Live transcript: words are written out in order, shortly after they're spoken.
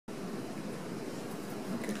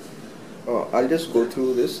I'll just go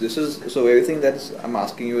through this. This is so everything that I'm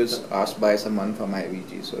asking you is asked by someone from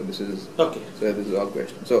IVG. So this is Okay. So this is all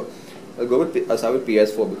questions. So I'll go with I'll start with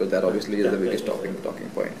PS4 because that obviously is the biggest talking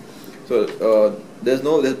point. So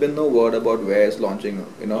there's been no word about where it's launching.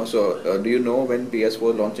 So do you know when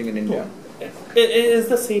PS4 is launching in India? It is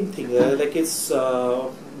the same thing. Like it's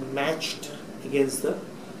matched against the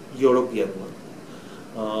European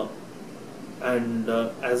one. And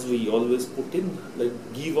as we always put in, like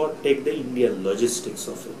give or take the Indian logistics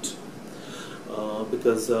of it,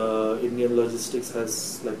 because Indian logistics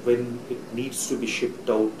has, like, when it needs to be shipped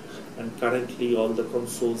out, and currently all the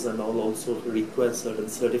consoles and all also require certain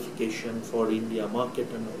certification for India market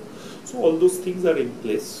and all. So all those things are in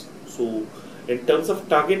place. So in terms of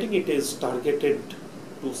targeting, it is targeted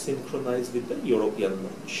to synchronize with the European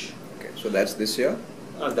launch. Okay, so that's this year.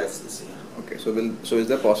 That's this year. Okay, so is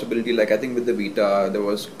there possibility, like I think with the Vita there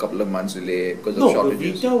was a couple of months delay because of No,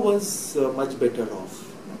 shortages? the Vita was much better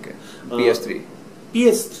off. Okay, PS3.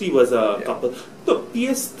 PS3 was a Yeah. couple. So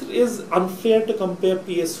PS3 is unfair to compare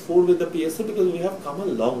PS4 with the PS3 because we have come a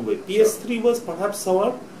long way. PS3 was perhaps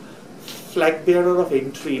our flag bearer of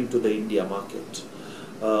entry into the India market.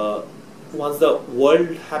 Once the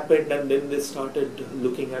world happened and then they started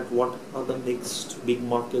looking at what are the next big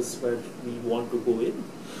markets where we want to go in.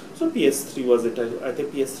 So PS3 was it. I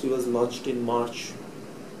think PS3 was launched in March.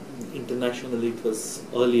 Internationally it was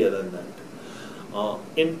earlier than that.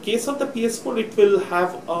 In case of the PS4, it will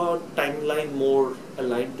have a timeline more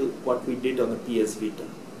aligned to what we did on the PS Vita.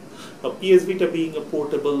 PS Vita being a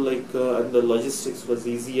portable, and the logistics was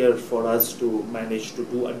easier for us to manage to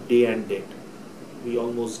do a day and date.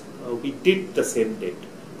 We did the same date.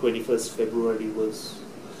 21st February was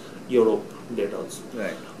Europe date also.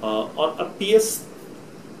 Right. On a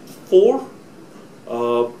PS4,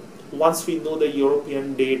 once we know the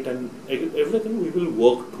European date and everything, we will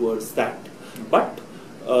work towards that. But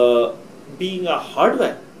being a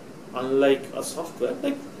hardware, unlike a software,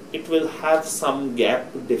 like it will have some gap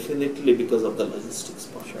definitely because of the logistics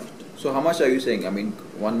part. Sure. So how much are you saying? I mean,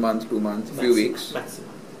 1 month, 2 months, few weeks? Maximum.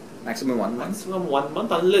 Maximum 1 month? Maximum 1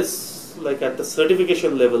 month, unless like at the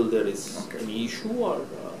certification level there is any issue, or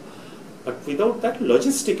but without that,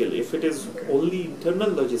 logistically, if it is only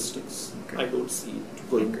internal logistics, I don't see it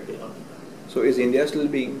going beyond. So is India still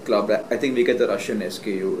being clubbed? I think we get the Russian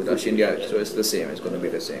SKU, Russian India, so it's the same. It's going to be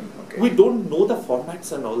the same. Okay. We don't know the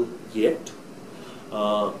formats and all yet,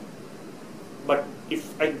 but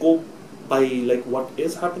if I go by like what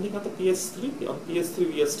is happening on the PS3, on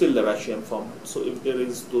PS3 we are still the Russian format. So if there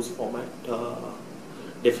is those format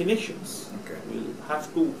definitions, we'll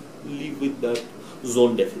have to live with that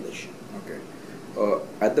zone definition. Okay.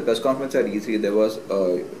 At the press conference at E3, there was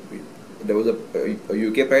a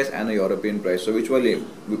UK price and a European price. So which one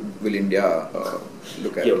will India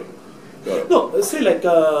look at? Europe. No, say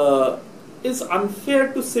it's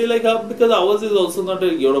unfair to say because ours is also not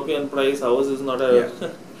a European price. Ours is not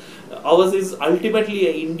a. Ours is ultimately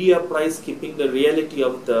a India price, keeping the reality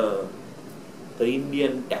of the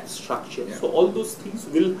Indian tax structure. So all those things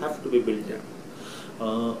will have to be built in.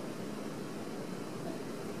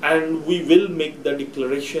 And we will make the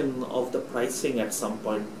declaration of the pricing at some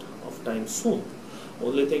point of time soon.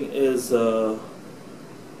 Only thing is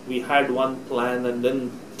we had one plan, and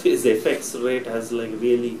then this FX rate has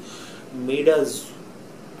really made us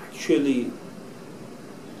actually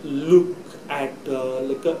look at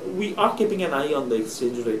we are keeping an eye on the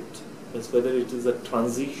exchange rate, whether it is a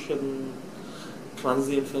transient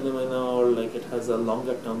phenomena or it has a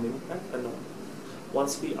longer term impact, and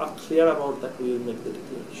once we are clear about that, we will make the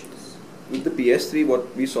declarations. With the PS3,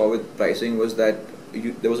 what we saw with pricing was that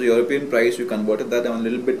there was a European price, you converted that, and a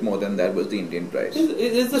little bit more than that was the Indian price.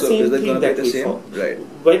 It's the same thing that we saw. Right.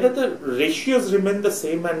 Whether the ratios remain the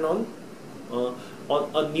same and all, on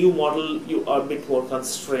a new model you are a bit more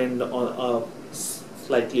constrained, on a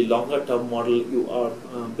slightly longer term model you are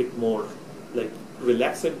a bit more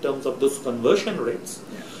relaxed in terms of those conversion rates.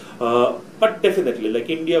 But definitely,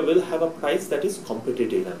 India will have a price that is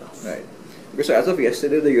competitive enough. Right. Because as of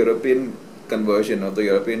yesterday, the European conversion of the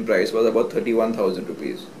European price was about 31,000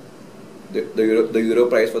 rupees. The euro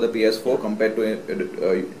price for the PS4 compared to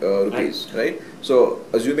rupees, right? So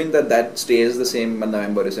assuming that stays the same in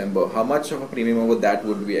November, December, how much of a premium over that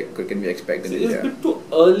can we expect in India? It's a bit too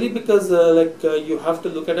early because you have to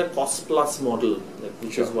look at a cost plus model,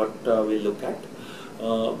 which is what we look at.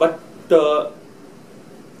 But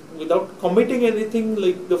without committing anything,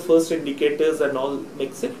 the first indicators and all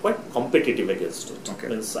makes it quite competitive against it. Okay.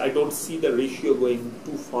 Means I don't see the ratio going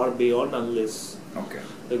too far beyond unless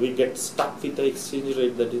we get stuck with the exchange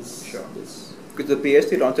rate that is this. Because the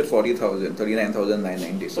PS3 launched at 40,000,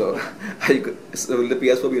 39,990. So, so will the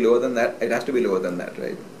PS4 be lower than that? It has to be lower than that,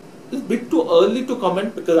 right? It's a bit too early to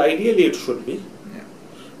comment because ideally it should be. Yeah.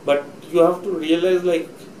 But you have to realize, like,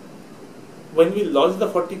 when we launched the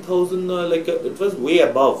 40,000, it was way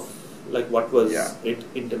above like what was it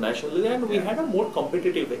internationally, and we had a more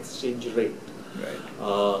competitive exchange rate.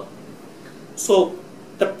 Right. So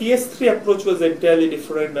the PS3 approach was entirely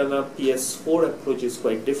different, and our PS4 approach is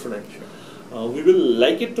quite different. Sure. We will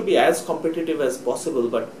like it to be as competitive as possible,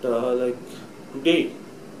 but like today,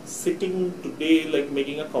 like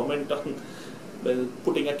making a comment on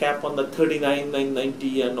putting a cap on the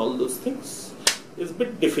 39,990 and all those things is a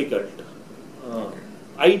bit difficult.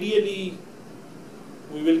 Ideally,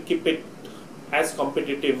 we will keep it as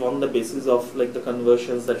competitive on the basis of like the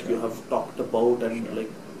conversions that you have talked about, and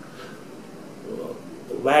like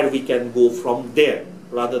where we can go from there,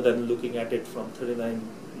 rather than looking at it from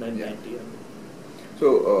 39,990.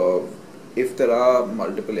 So, if there are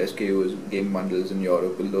multiple SKUs, game bundles in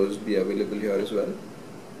Europe, will those be available here as well?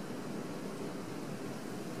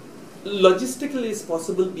 Logistically, it's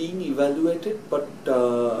possible being evaluated, but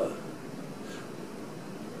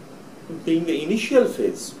being the initial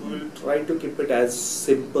phase, we will try to keep it as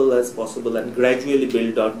simple as possible and gradually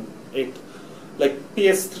build on it. Like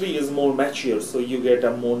PS3 is more mature, so you get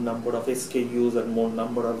a more number of SKUs and more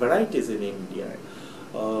number of varieties in India.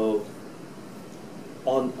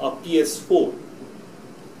 On a PS4,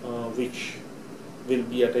 which will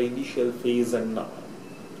be at an initial phase, and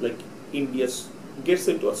like India gets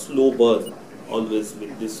into a slow burn always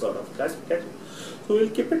with this sort of category. So we'll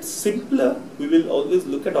keep it simpler. We will always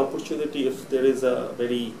look at opportunity if there is a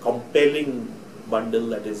very compelling bundle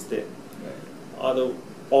that is there.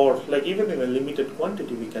 Or like even in a limited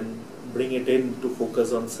quantity, we can bring it in to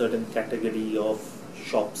focus on certain category of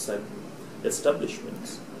shops and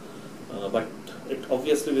establishments. But it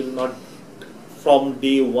obviously will not from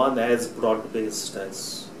day one as broad-based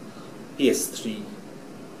as PS3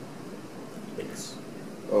 is.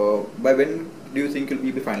 By when do you think you'll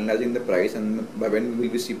be finalizing the price, and by when will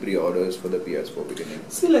we see pre-orders for the PS4 beginning?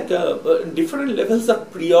 See, like different levels of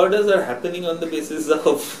pre-orders are happening on the basis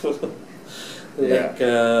of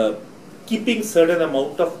keeping certain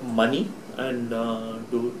amount of money and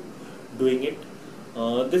doing it.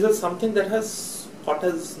 This is something that has caught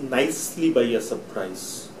us nicely by a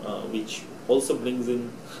surprise, which also brings in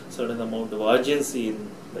certain amount of urgency in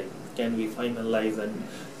like, can we finalize and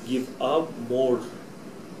give a more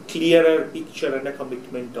clearer picture and a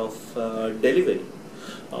commitment of delivery.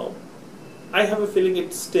 I have a feeling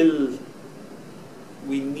it's still,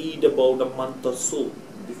 we need about a month or so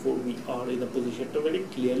before we are in a position to very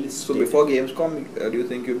clearly state. So before Gamescom, do you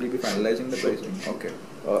think you will be finalizing the pricing? Okay.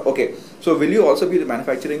 Okay. So will you also be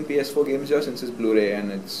manufacturing PS4 games here, since it's Blu-ray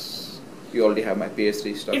and it's you already have my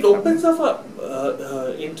PS3 stuff? It opens up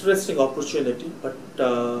a interesting opportunity, but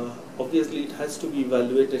obviously it has to be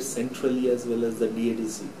evaluated centrally as well as the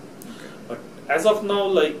DADC. But as of now,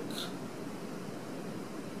 like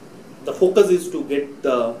the focus is to get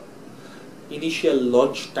the initial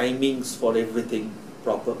launch timings for everything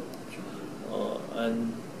proper,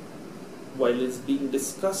 and while it's being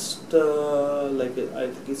discussed, like I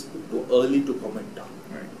think it's too early to comment on.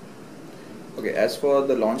 Right. Okay. As for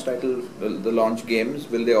the launch title, the launch games,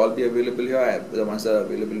 will they all be available here? The ones that are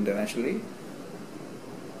available internationally?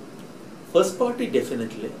 First party,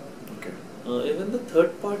 definitely. Okay. Even the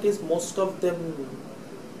third parties, most of them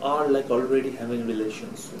are like already having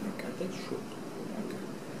relations. So Okay. I think should.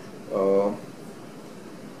 Okay.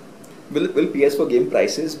 Will PS4 game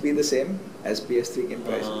prices be the same as PS3 game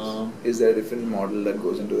prices? Is there a different model that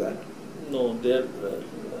goes into that? No, they're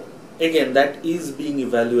again that is being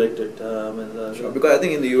evaluated. Sure. Because I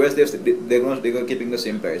think in the US they're keeping the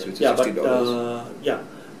same price, which is $60.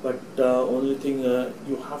 But only thing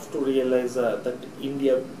you have to realize that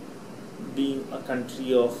India, being a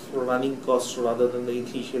country of running costs rather than the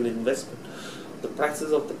initial investment, the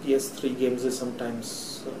prices of the PS3 games is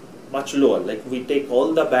sometimes much lower. Like we take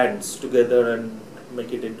all the bands together and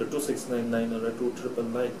make it into 2699 or a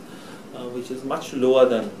 2999, which is much lower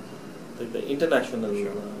than the international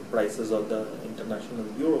prices or the international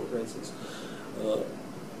Euro prices.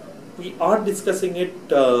 We are discussing it,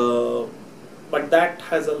 but that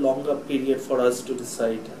has a longer period for us to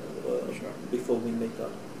decide before we make a.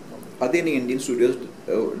 Are there any Indian studios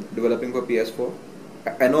developing for PS4?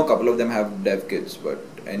 I know a couple of them have dev kits, but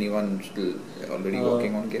anyone still already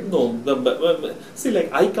working on games? No, see,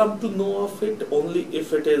 like I come to know of it only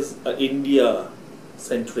if it is an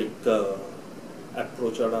India-centric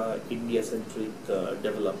approach or a India-centric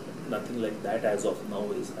development. Nothing like that as of now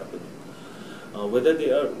is happening. Whether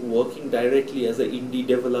they are working directly as an indie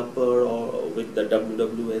developer or with the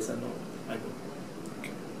WWS and all, I don't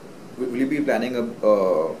know. Will you be planning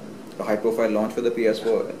a high-profile launch for the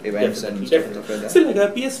PS4 events and stuff like that? So, like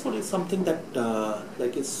a PS4 is something that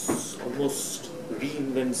like is almost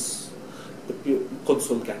reinvents the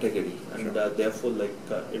console category, and therefore, like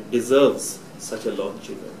it deserves such a launch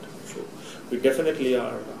event. So, we definitely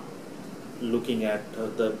are looking at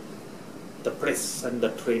the press and the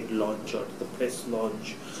trade launch or the press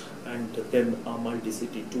launch, and then a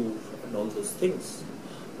multi-city tour and all those things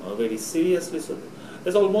very seriously. So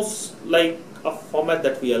it's almost like a format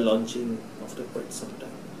that we are launching after quite some time.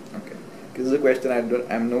 Okay. This is a question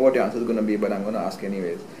I know what your answer is going to be, but I'm going to ask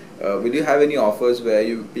anyways. Will you have any offers where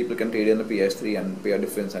people can trade in the PS3 and pay a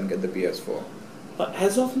difference and get the PS4?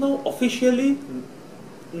 As of now, officially,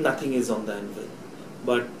 nothing is on the anvil.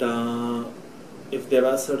 But if there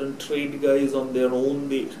are certain trade guys on their own,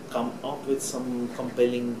 they come up with some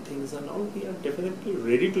compelling things and all, we are definitely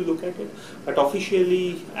ready to look at it. But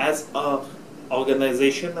officially, as a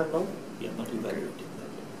organization and all, we are not evaluating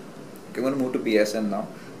that. Okay, I'm going to move to PSN now.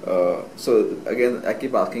 So again, I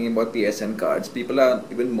keep asking about PSN cards. People are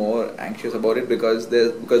even more anxious about it because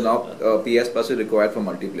now PS Plus is required for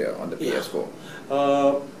multiplayer on the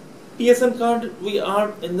PS4. PSN card, we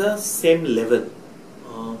are in the same level.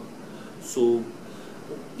 So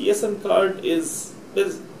PSN card is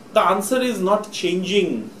the answer is not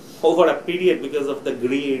changing over a period because of the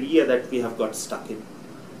grey area that we have got stuck in.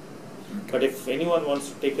 But if anyone wants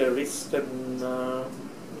to take a risk and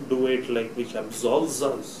do it, like which absolves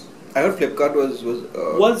us. I heard Flipkart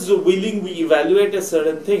was willing. We evaluated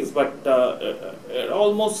certain things, but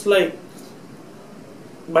almost like,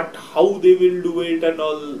 but how they will do it and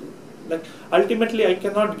all. Like ultimately, I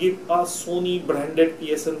cannot give a Sony branded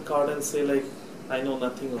PSN card and say like I know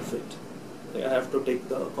nothing of it. I have to take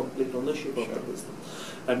the complete ownership of the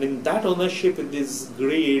business, and in that ownership, this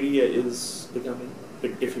grey area is becoming a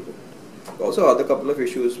bit difficult. Also, other couple of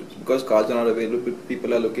issues because cards are not available.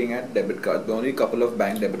 People are looking at debit cards. The only couple of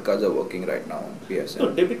bank debit cards are working right now on PSN.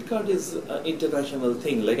 No, debit card is an international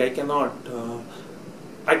thing. Like I cannot.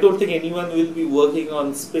 I don't think anyone will be working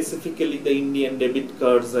on specifically the Indian debit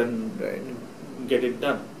cards and get it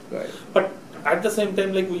done. Right. But at the same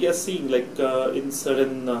time, like we are seeing, like in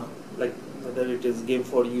certain, like whether it is Game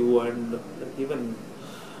for You and even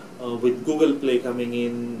with Google Play coming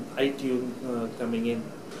in, iTunes coming in,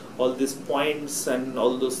 all these points and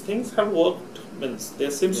all those things have worked. Means there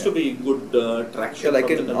seems to be good traction like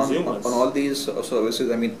from the consumers. On all these services,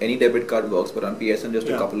 I mean, any debit card works, but on PSN, just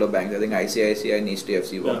a couple of banks. I think ICICI and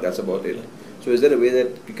HDFC work. That's about it. So, is there a way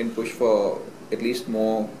that you can push for at least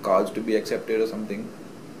more cards to be accepted or something?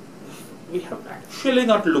 We have actually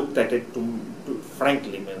not looked at it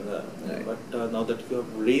frankly, man. But now that you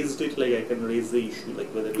have raised it, like I can raise the issue, like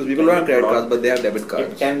whether because people don't have credit cards, but they have debit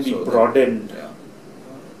cards. It can be broadened.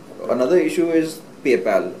 Another issue is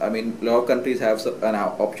PayPal. I mean, a lot of countries have an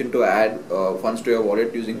option to add funds to your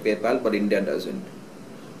wallet using PayPal, but India doesn't.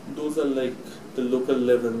 Those are like the local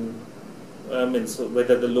level. I mean, so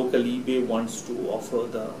whether the local eBay wants to offer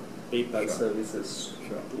the PayPal services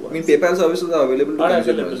to us. I mean, PayPal services are available to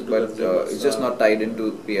consumers, but it's just not tied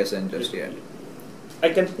into PSN just yet. I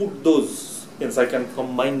can put those, hence I can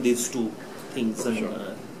combine these two things and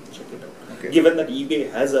check it out. Okay. Given that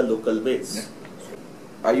eBay has a local base.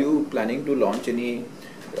 Are you planning to launch any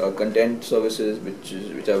content services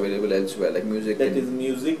which are available elsewhere, like music? That is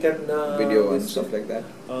music and video and stuff like that.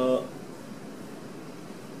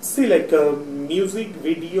 See, like music,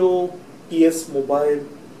 video, PS Mobile.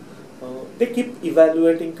 They keep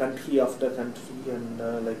evaluating country after country and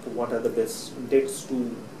like what are the best dates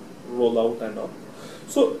to roll out and all.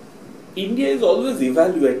 So India is always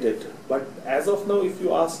evaluated, but as of now, if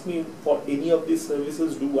you ask me for any of these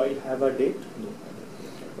services, do I have a date? No.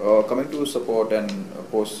 Coming to support and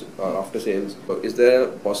post after sales, is there a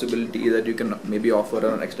possibility that you can maybe offer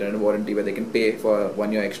an extended warranty where they can pay for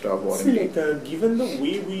 1 year extra warranty? See, like, given the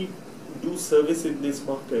way we do service in this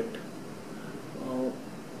market,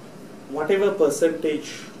 whatever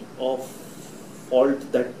percentage of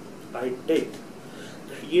fault that I take,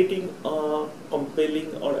 creating a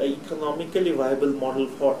compelling or a economically viable model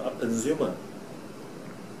for a consumer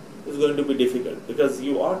is going to be difficult, because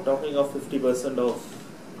you are talking of 50% of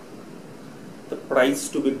the price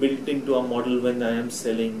to be built into a model when I am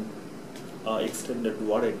selling extended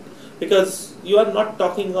warranty, because you are not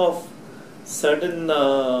talking of certain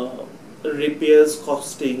repairs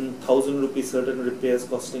costing 1,000 rupees, certain repairs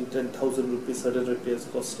costing 10,000 rupees, certain repairs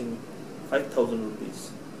costing 5,000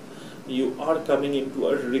 rupees. You are coming into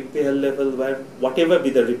a repair level where whatever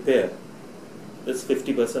be the repair is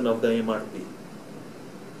 50% of the MRP.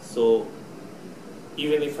 So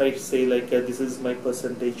even if I say like this is my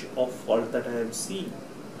percentage of fault that I am seeing,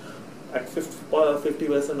 at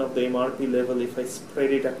 50% of the MRP level, if I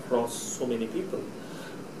spread it across so many people,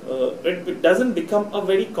 it doesn't become a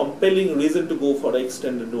very compelling reason to go for an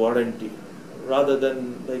extended warranty, rather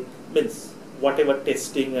than like means whatever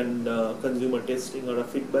testing and consumer testing or a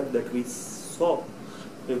feedback that we saw,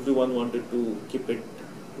 everyone wanted to keep it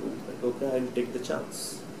like, okay, I'll take the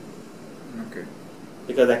chance. Okay.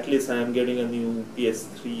 Because at least I am getting a new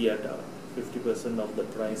PS3 at 50% of the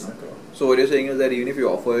price. Okay. So what you're saying is that even if you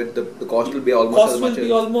offer it, the cost will be almost cost as much will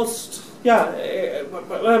be almost, yeah,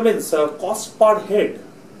 I mean, cost per head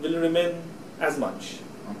will remain as much.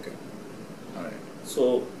 Okay. Alright.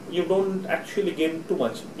 So you don't actually gain too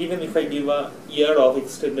much, even if I give a year of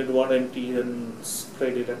extended warranty and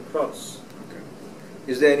spread it across. Okay.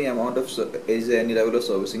 Is there any level of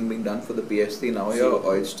servicing being done for the PS3 now here,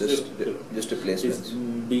 or it's just replacements? It's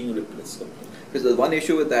being replaced. Because the one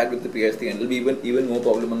issue with that with the PS3, and it'll be even more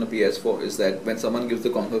problem on the PS4, is that when someone gives the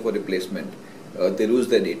console for replacement, they lose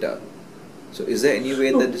their data. So is there any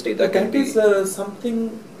way that this data can be? That is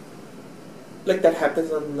something like that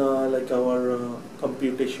happens on like our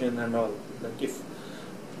computation and all. Like if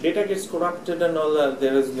data gets corrupted and all,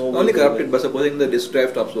 there is no. Not only corrupted, but supposing the disk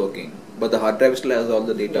drive stops working, but the hard drive still has all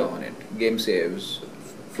the data on it, game saves,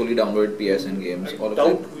 fully downloaded PSN games. I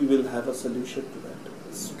doubt we will have a solution to that.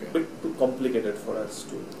 It's okay. a bit too complicated for us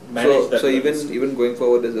to manage that. So even going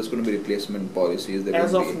forward, there's going to be replacement policies.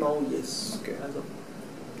 As of now, yes. Okay. As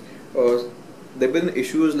of there have been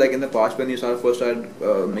issues like in the past when you first started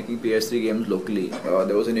making PS3 games locally.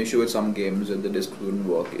 There was an issue with some games that the discs wouldn't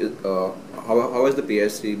work. How has the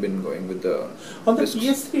PS3 been going with the on the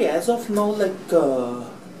discs? PS3 as of now? Like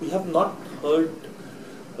we have not heard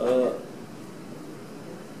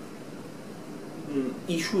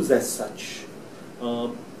issues as such.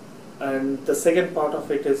 And the second part of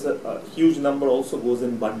it is a huge number also goes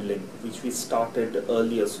in bundling, which we started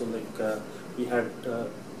earlier. So like we had.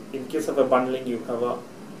 In case of a bundling, you have a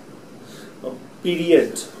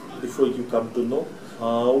period before you come to know.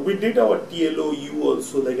 We did our TLOU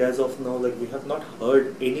also, like as of now, like we have not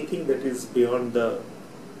heard anything that is beyond the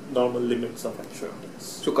normal limits of acceptance.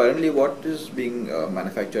 So currently what is being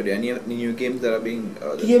manufactured? Any new games that are being...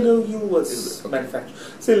 TLOU was manufactured.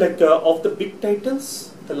 So like of the big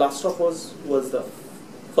titles, The Last of Us was the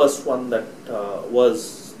first one that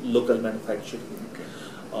was local manufacturing.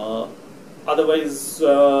 Okay. Otherwise,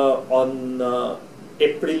 on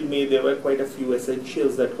April, May, there were quite a few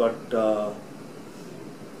essentials that got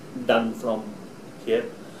done from here.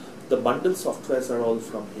 The bundle softwares are all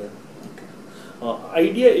from here. Okay.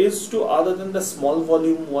 Idea is to, other than the small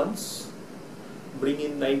volume ones, bring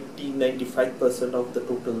in 90-95% of the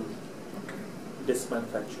total disc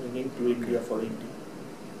manufacturing into India for India.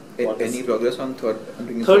 Any progress on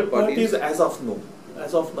third parties as of no?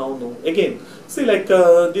 As of now, no. Again, see like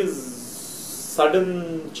these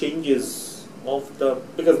sudden changes of the,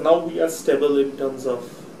 because now we are stable in terms of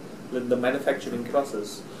the manufacturing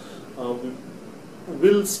process.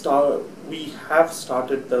 We have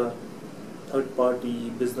started the third party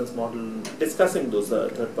business model, discussing those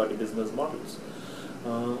third party business models.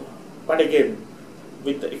 But again,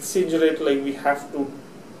 with the exchange rate, like we have to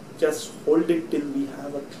just hold it till we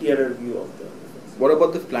have a clearer view of the. What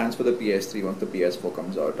about the plans for the PS3 once the PS4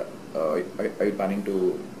 comes out? Are you planning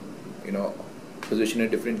to, position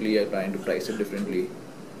it differently? Are you planning to price it differently?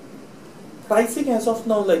 Pricing as of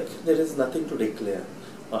now, like there is nothing to declare.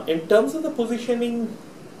 In terms of the positioning,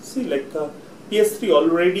 see like PS3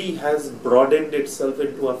 already has broadened itself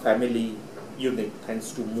into a family unit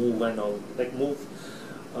thanks to Move and all. Like Move,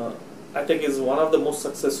 I think is one of the most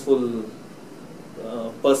successful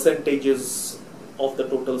percentages of the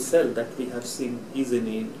total sale that we have seen is in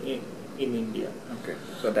India. Okay,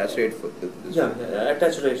 so attach rate for this.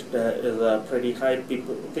 Attach rate is pretty high,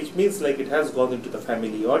 people, which means like it has gone into the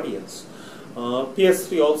family audience.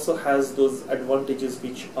 PS3 also has those advantages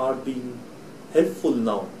which are being helpful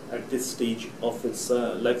now at this stage of its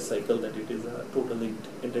life cycle, that it is a total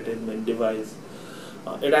entertainment device.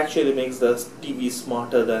 It actually makes the TV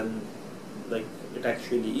smarter than like it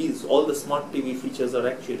actually is. All the smart TV features are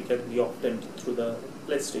actually can be obtained through the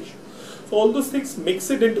PlayStation. So all those things mix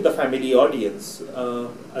it into the family audience.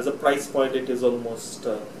 As a price point, it is almost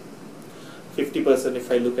 50%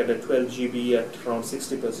 if I look at a 12 GB, at around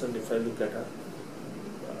 60% if I look at a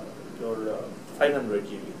your 500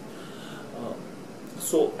 GB.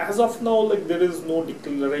 So as of now, like there is no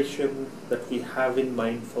declaration that we have in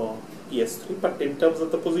mind for PS3, but in terms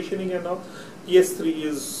of the positioning and all, PS3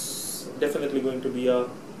 is definitely going to be a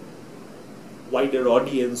wider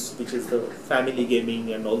audience, which is the family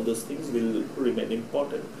gaming and all those things, will remain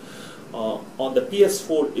important. On the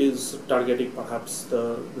PS4 is targeting perhaps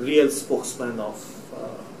the real spokesman of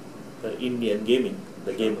the Indian gaming,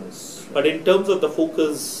 the gamers. But in terms of the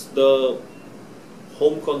focus, the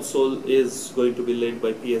home console is going to be led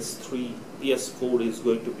by PS3. PS4 is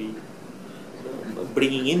going to be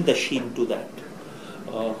bringing in the sheen to that.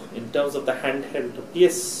 In terms of the handheld, the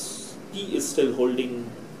PSP is still holding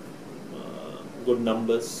good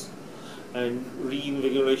numbers, and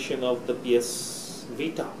reinvigoration of the PS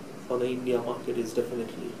Vita for the India market is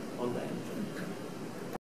definitely on the end.